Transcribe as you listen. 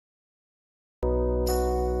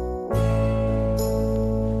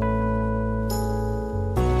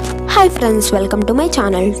Hi friends, welcome to my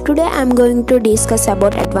channel. Today I am going to discuss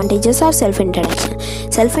about advantages of self-introduction.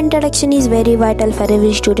 Self-introduction is very vital for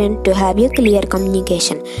every student to have a clear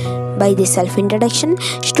communication. By this self-introduction,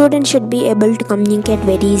 students should be able to communicate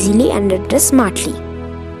very easily and address smartly.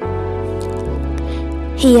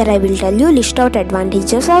 Here I will tell you list out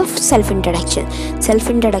advantages of self-introduction.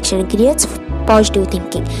 Self-introduction creates positive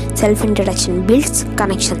thinking. Self-introduction builds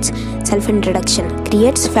connections. Self-introduction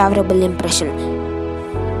creates favorable impression.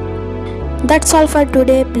 That's all for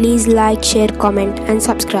today. Please like, share, comment and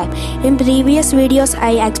subscribe. In previous videos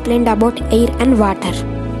I explained about air and water.